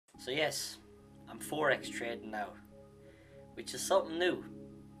So yes, I'm Forex trading now, which is something new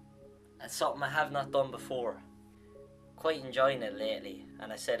and something I have not done before. Quite enjoying it lately,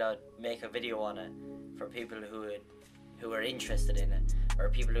 and I said I'd make a video on it for people who are interested in it, or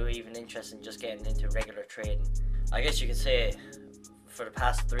people who are even interested in just getting into regular trading. I guess you could say for the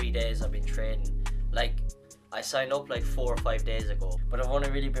past 3 days I've been trading. Like, I signed up like 4 or 5 days ago, but I've only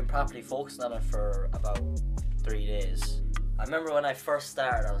really been properly focused on it for about 3 days. I remember when I first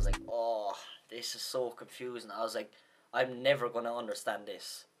started, I was like, oh, this is so confusing. I was like, I'm never going to understand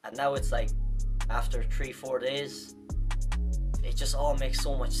this. And now it's like, after 3-4 days, it just all makes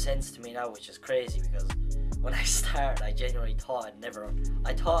so much sense to me now, which is crazy, because when I started, I genuinely thought I'd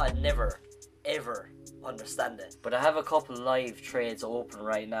never ever understand it. But I have a couple live trades open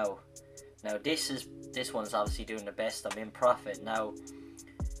right now. Now this one's obviously doing the best. I'm in profit now.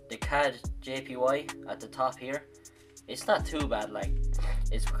 The CAD JPY at the top here, it's not too bad. Like,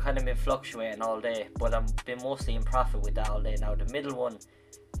 it's kind of been fluctuating all day, but I've been mostly in profit with that all day. Now the middle one,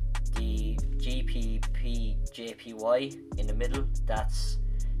 the GBP JPY in the middle,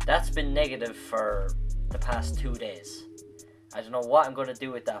 that's been negative for the past 2 days. I don't know what I'm going to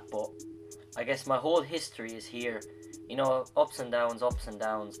do with that, but I guess my whole history is here. You know, ups and downs,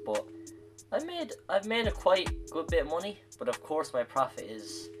 but I've made a quite good bit of money. But of course my profit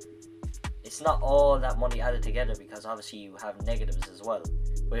is, it's not all that money added together, because obviously you have negatives as well.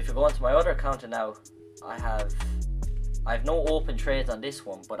 But if you go onto my other account now, I have no open trades on this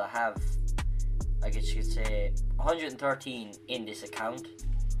one, but I have, I guess you could say, 113 in this account.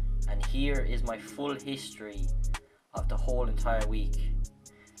 And here is my full history of the whole entire week.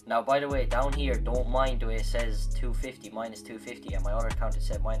 Now, by the way, down here, don't mind the way it says 250, minus 250, and my other account it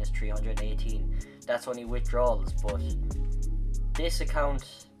said minus 318. That's only withdrawals, but this account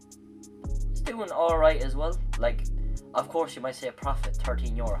is doing alright as well. Like, of course you might say a profit,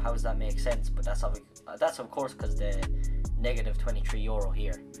 €13. How does that make sense? But that's of course because the negative €23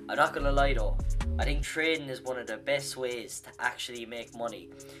 here. I'm not gonna lie though, I think trading is one of the best ways to actually make money,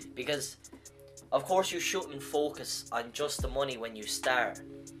 because of course you shouldn't focus on just the money when you start,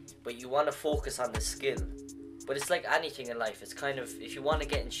 but you want to focus on the skill. But it's like anything in life, it's kind of, if you want to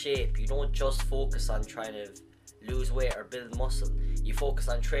get in shape, you don't just focus on trying to lose weight or build muscle. You focus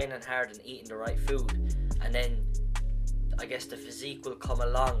on training hard and eating the right food, and then I guess the physique will come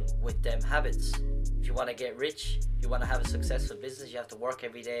along with them habits. If you want to get rich, if you want to have a successful business, you have to work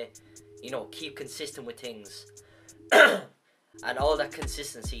every day, you know, keep consistent with things. And all that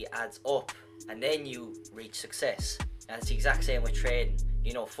consistency adds up, and then you reach success. And it's the exact same with trading.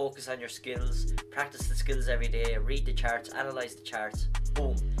 You know, focus on your skills, practice the skills every day, read the charts, analyze the charts,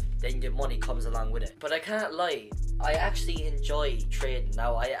 boom, then the money comes along with it. But I can't lie, I actually enjoy trading.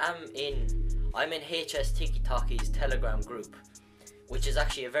 Now I'm in HS Tiki Taki's Telegram group, which is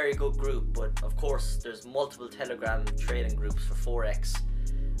actually a very good group, but of course there's multiple Telegram trading groups for Forex,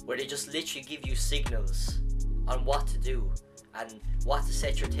 where they just literally give you signals on what to do, and what to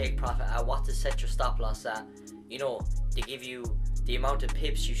set your take profit at, what to set your stop loss at. You know, they give you the amount of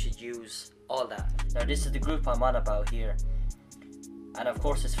pips you should use, all that. Now this is the group I'm on about here, and of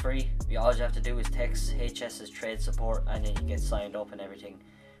course it's free. All you have to do is text HS's trade support, and then you get signed up and everything.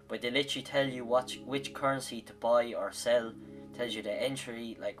 But they literally tell you which currency to buy or sell, tells you the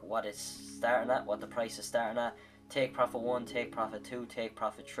entry, like what it's starting at, what the price is starting at, take profit 1, take profit 2, take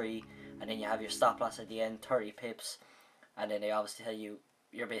profit 3, and then you have your stop loss at the end, 30 pips, and then they obviously tell you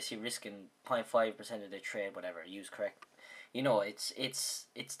you're basically risking 0.5% of the trade, whatever, use correct. You know, it's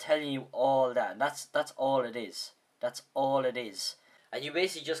telling you all that, and that's all it is. That's all it is. And you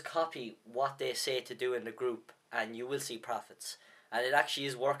basically just copy what they say to do in the group, and you will see profits. And it actually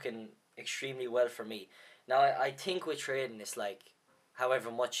is working extremely well for me. Now, I think with trading, it's like, however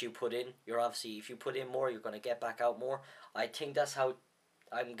much you put in, you're obviously, if you put in more, you're going to get back out more. I think that's how,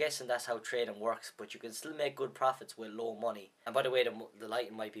 I'm guessing that's how trading works, but you can still make good profits with low money. And by the way, the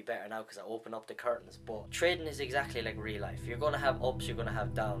lighting might be better now because I open up the curtains, but trading is exactly like real life. You're going to have ups, you're going to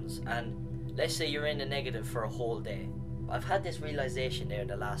have downs, and let's say you're in the negative for a whole day. I've had this realization there in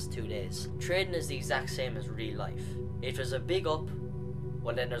the last 2 days. Trading is the exact same as real life. If there's a big up,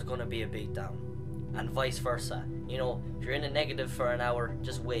 well then there's going to be a big down, and vice versa. You know, if you're in a negative for an hour,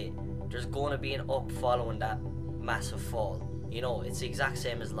 just wait. There's going to be an up following that massive fall. You know, it's the exact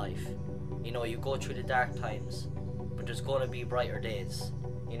same as life. You know, you go through the dark times, but there's going to be brighter days.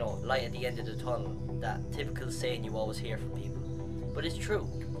 You know, light at the end of the tunnel, that typical saying you always hear from people. But it's true.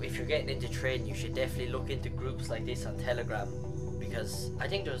 If you're getting into trading, you should definitely look into groups like this on Telegram, because I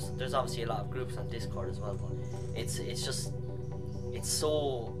think there's obviously a lot of groups on Discord as well, but it's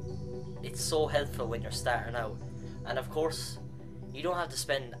so helpful when you're starting out. And of course, You don't have to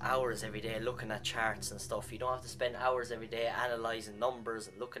spend hours every day looking at charts and stuff. You don't have to spend hours every day analysing numbers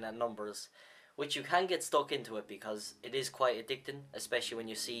and looking at numbers, which you can get stuck into it because it is quite addicting, especially when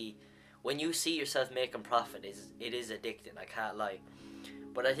you see yourself making profit. It is addicting, I can't lie.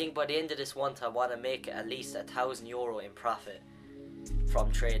 But I think by the end of this month I want to make at least €1,000 in profit from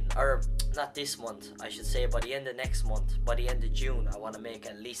trading. Or not this month, I should say by the end of next month. By the end of June I want to make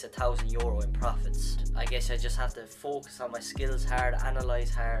at least €1,000 in profits. I guess I just have to focus on my skills hard,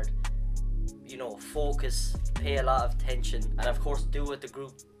 analyse hard, you know, focus, pay a lot of attention, and of course do what the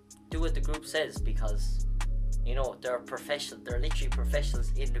group says, because you know they're literally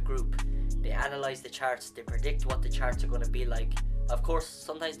professionals in the group. They analyse the charts, they predict what the charts are going to be like. Of course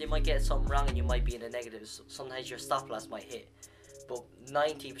sometimes they might get something wrong and you might be in the negatives. Sometimes your stop loss might hit, but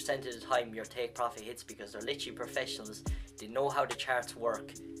 90% of the time your take profit hits, because they're literally professionals. They know how the charts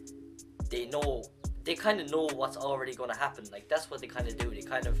work. They kind of know what's already going to happen. Like, that's what they kind of do. They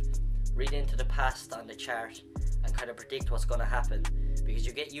kind of read into the past on the chart and kind of predict what's going to happen, because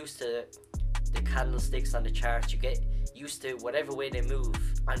you get used to the candlesticks on the chart. You get used to whatever way they move.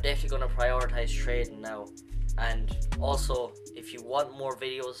 I'm definitely going to prioritize trading now. And also, if you want more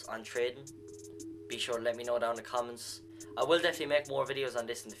videos on trading, be sure to let me know down in the comments. I will definitely make more videos on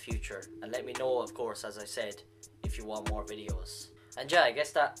this in the future, and let me know, of course, as I said, if you want more videos. And yeah, I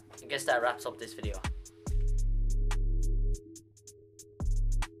guess that wraps up this video.